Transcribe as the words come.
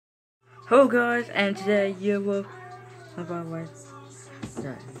Hello guys, and today you will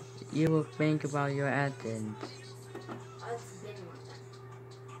think about your Athens.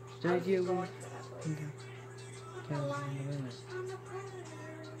 So you will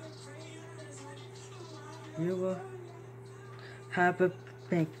have a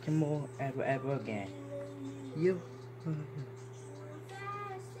think more ever again. You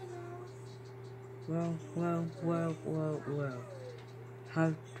well.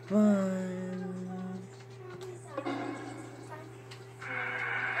 Have fun.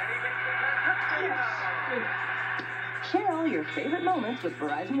 Share all your favorite moments with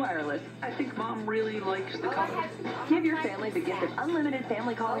Verizon Wireless. I think Mom really likes the company. Give your family the gift of unlimited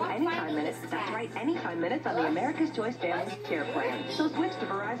family calling anytime minutes. That's right, anytime minutes on the America's Choice Family Care Plan. So switch to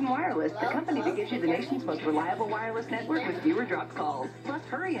Verizon Wireless, the company that gives you the nation's most reliable wireless network with fewer dropped calls. Plus,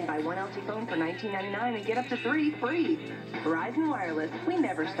 hurry and buy one LTE phone for $19.99 and get up to 3 free. Verizon Wireless, we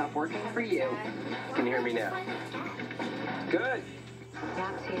never stop working for you. Can you hear me now? Good.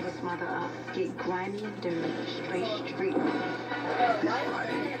 Y'all tear this mother up. Get grimy and dirty. Straight street. This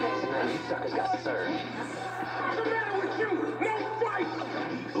Friday, you suckers got served. What's the matter with you? No fight!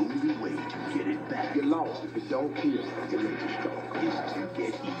 The only way to get it back. You lost. If you don't kill, you make you strong. Is to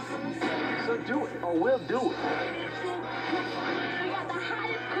get even. So do it, or we'll do it. We got the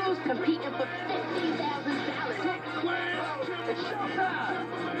hottest crews competing for $50,000. It's showtime!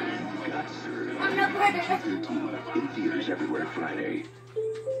 Got served. PG-13 in theaters everywhere Friday.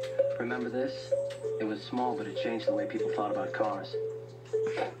 Remember this? It was small, but it changed the way people thought about cars.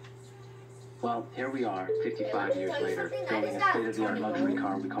 Well, here we are, 55 years later, building a state-of-the-art luxury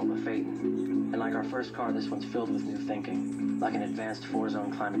car we call the Phaeton. And like our first car, this one's filled with new thinking, like an advanced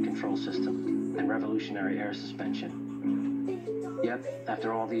 4-zone climate control system and revolutionary air suspension. Yep,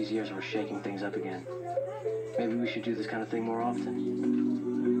 after all these years, we're shaking things up again. Maybe we should do this kind of thing more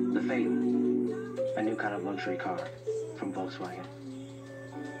often. The Phaeton, a new kind of luxury car from Volkswagen.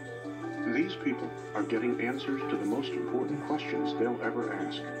 These people are getting answers to the most important questions they'll ever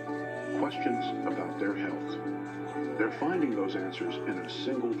ask. Questions about their health. They're finding those answers in a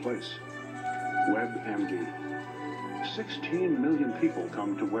single place. WebMD. 16 million people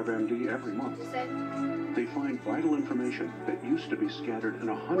come to WebMD every month. They find vital information that used to be scattered in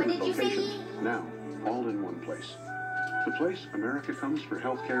 100 locations, now all in one place. The place America comes for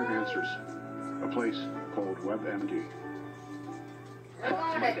healthcare answers. A place called WebMD.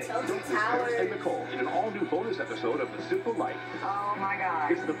 Monday, don't miss Dennis and Nicole in an all-new bonus episode of The Simple Life. Oh my God.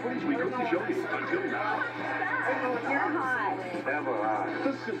 It's the footage we couldn't show you until now. You're hot. Ever on.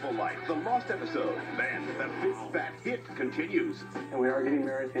 The Simple Life, the lost episode. Then the big fat hit continues. And we are getting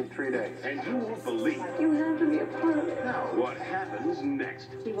married in 3 days. And you won't believe You have to be a part of it. what happens next.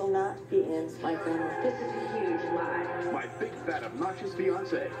 He will not be in my family. This is a huge lie. My big fat obnoxious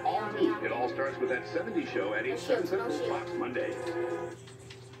fiance. All new. It all starts with that 70s show at 8/7 Central, Fox Monday.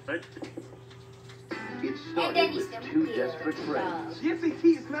 It started with two desperate friends. The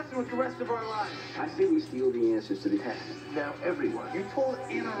SAT is messing with the rest of our lives. I say we steal the answers to the test. Now everyone, You told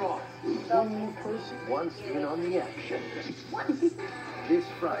Anna Ross. one person wants in on the action. This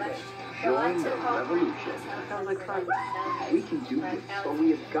Friday, join the revolution. Sounds like fun. We can do this, but we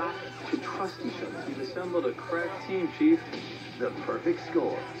have got to trust each other. You've assembled a crack team, Chief. The perfect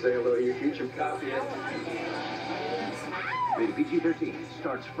score. Say hello to your future copy. Rated PG-13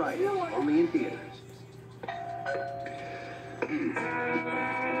 starts Friday, only in theaters.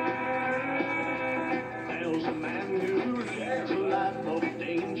 There's a man who lives a life of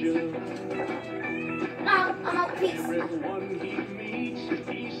danger. I'm out, peace. Everyone he meets,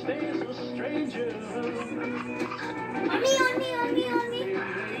 he stays a stranger. On me.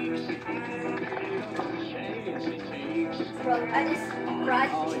 Chance he takes. Bro, I just brought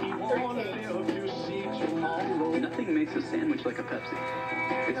All he you wanna live to see tomorrow. Nothing makes a sandwich like a Pepsi.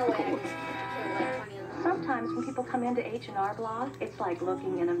 It's the cola. Sometimes when people come into H&R Block, it's like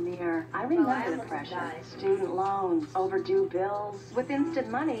looking in a mirror. I remember the pressure. Student loans, overdue bills. With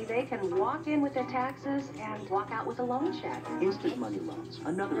instant money, they can walk in with their taxes and walk out with a loan check. Instant money loans,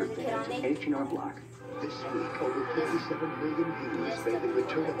 another advantage of H&R Block. This week, over 57 million viewers made the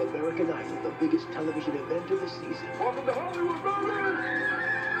return of American Idol the biggest television event of the season. Welcome to Hollywood, baby!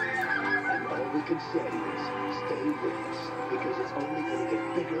 And all we can say is, stay with us, because it's only going to get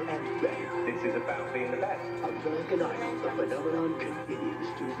bigger and better. This is about being the best. American Idol, the phenomenon continues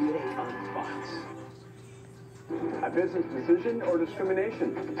to be on Fox. A business decision or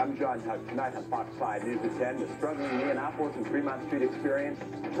discrimination? I'm John Hug. Tonight on Fox 5 News at 10, the struggling Indianapolis and Fremont Street experience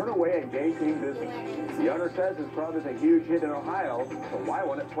turn away a gay team business. The owner says his club is a huge hit in Ohio, so why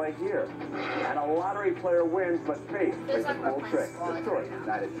won't it play here? And a lottery player wins, but fate plays a cool trick. The story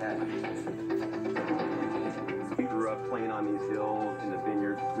tonight at 10. We grew up playing on these hills in the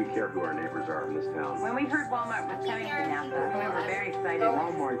vineyards. We care who our neighbors are in this town. When we heard Walmart was coming to Napa, we were very excited.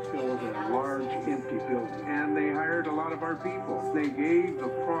 Walmart filled a large empty building, and they hired a lot of our people. They gave the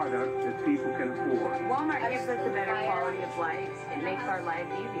product that people can afford. Walmart gives us a better quality of life. It makes our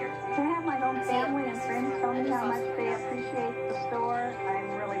lives easier. To have my own family and friends tell me how much they appreciate the store, I'm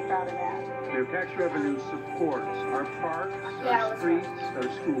really proud of that. Their tax revenue supports our parks, our streets, our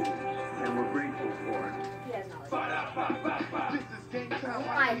schools, and we're grateful for it. Oh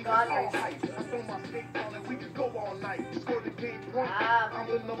my God. We could go all night. Score the game point. I'm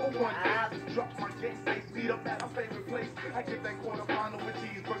the number one. Drop my game face. Meet up at our favorite place. I get that quarter pounder with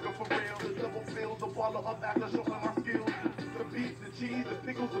cheeseburger for real. The double fill, the baller up after showing my skills. The beef, the cheese, the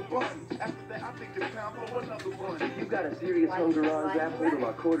pickles, the bun. After that, I think it's time for another one. If you've got a serious hunger on, grab hold of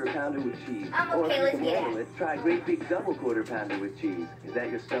our quarter pounder with cheese. Or if you can handle it, try great big double quarter pounder with cheese. Is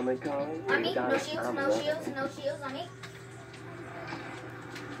that your stomach calling? Mommy, no shields, no shields, no shields, mommy.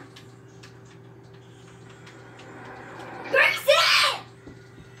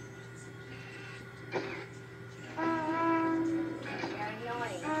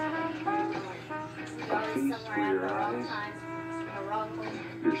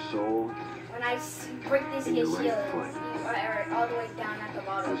 Your soul. When I break this his shield, all the way down at the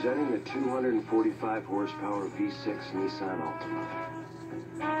bottom. Presenting the 245 horsepower V6 Nissan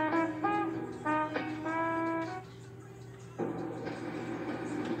Altima.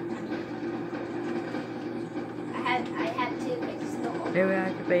 I had to fix the whole. They will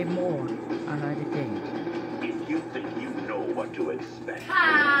have to pay more on other things. If you think you know what to expect,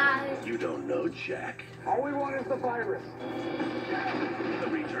 you don't know Jack. All we want is the virus. The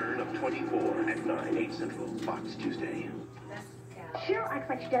return of 24 at 9, 8 Central, Fox Tuesday. Cheryl acts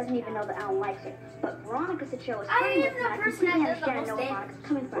like she doesn't even know that Alan likes her. But Veronica said Cheryl was I flirting am with her. the I person completely that does the understand most where Veronica's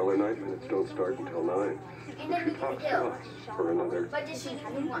coming from. Well, her night minutes don't start until 9. And then we She can talks do. to us for another. But just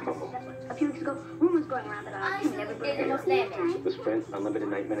shoot me once. A few weeks ago, rumors going around that I I still never did the most damage. The Sprint Unlimited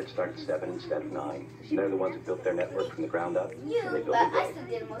Night Minutes start at 7 instead of 9. They're the ones who built their network from the ground up. You, And they but built I it still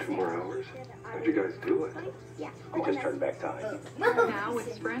did the most 2 more damage. hours. How'd you guys do it? Yeah. We just turned back time. Now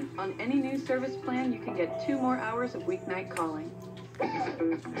with Sprint, on any new service plan, you can get 2 more hours of weeknight calling.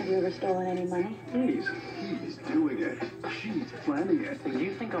 Have you ever stolen any money? He's doing it. She's planning it. Do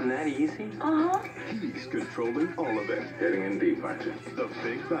you think I'm that easy? Uh-huh. He's controlling all of it. Getting in deep, aren't you? The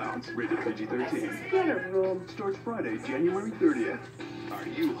Big Bounce, rated PG-13. Get a room. Starts Friday, January 30th. Are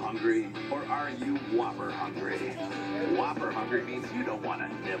you hungry or are you Whopper hungry? Whopper hungry means you don't want to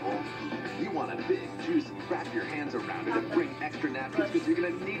nibble. You want a big, juicy, wrap your hands around it and bring extra napkins because you're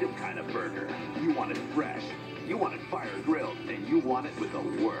going to need them kind of burger. You want it fresh. You want it fire grilled, and you want it with the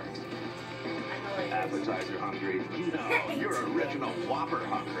works. Appetizer hungry? No, you're original Whopper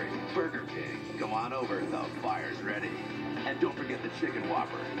hungry. Burger King, come on over, the fire's ready. And don't forget the chicken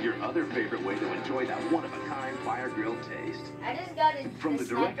Whopper, your other favorite way to enjoy that one-of-a-kind fire-grilled taste. I just got it. From the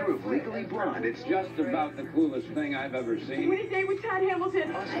director of Legally Blonde, it's Just about the coolest thing I've ever seen. What do you say with Todd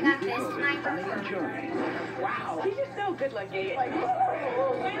Hamilton? I got this sniper. Wow. He's just so good looking.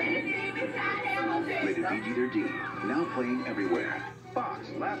 Rated PG-13. Now playing everywhere. Fox,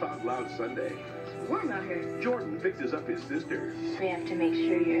 Laugh Out Loud Sunday. We're not here. Jordan fixes up his sister. We have to make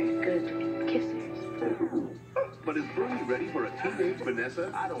sure you're good kissers. But is Bernie ready for a teenage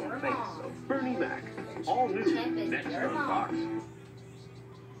Vanessa? I don't think so. Bernie Mac. All new. Next on Fox.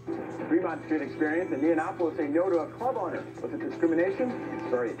 Fremont Street experience in Indianapolis say no to a club owner. Was it discrimination?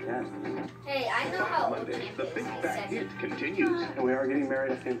 Story at 10. Hey, I know how Monday, the Big Fat Hit continues. And we are getting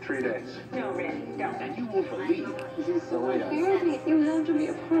married in 3 days. No, Randy, don't. And you won't believe You have to be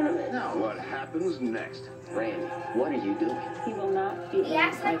a part of it. what happens next. Randy, what are you doing? He will not be he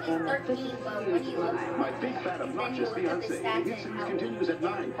acts like he's 13, but when you look My Big Fat Obnoxious then you look at the Fiancé. stats The and series how continues at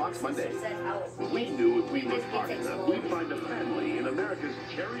 9, Fox Monday. says how We knew if we he worked just hard gets enough, exposed. we'd find a family in America's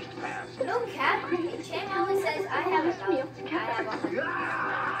cherished past. No cap. Chang always says I have a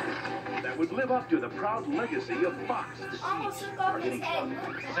That would live up to the proud legacy of Fox. almost took off his head.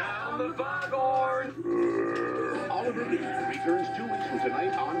 Sound the foghorn! Oliver Lee returns 2 weeks from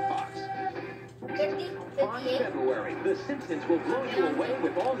tonight on Fox. 50, On 58. February, The Simpsons will blow you away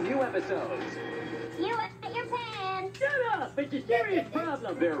with all new episodes. You at your pan. Shut up! It's a serious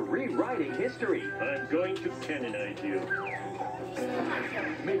problem. They're rewriting history. I'm going to canonize you.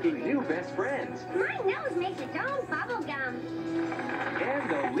 Making new best friends. My nose makes its own bubble gum. And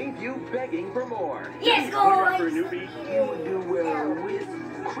they'll leave you begging for more. Yes, What guys! for a newbie? You would do well with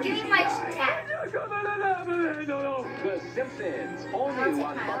Give me my tap. The Simpsons, all new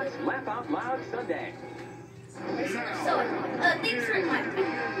on Fox Laugh Out Loud Sunday. So annoying. Thanks for my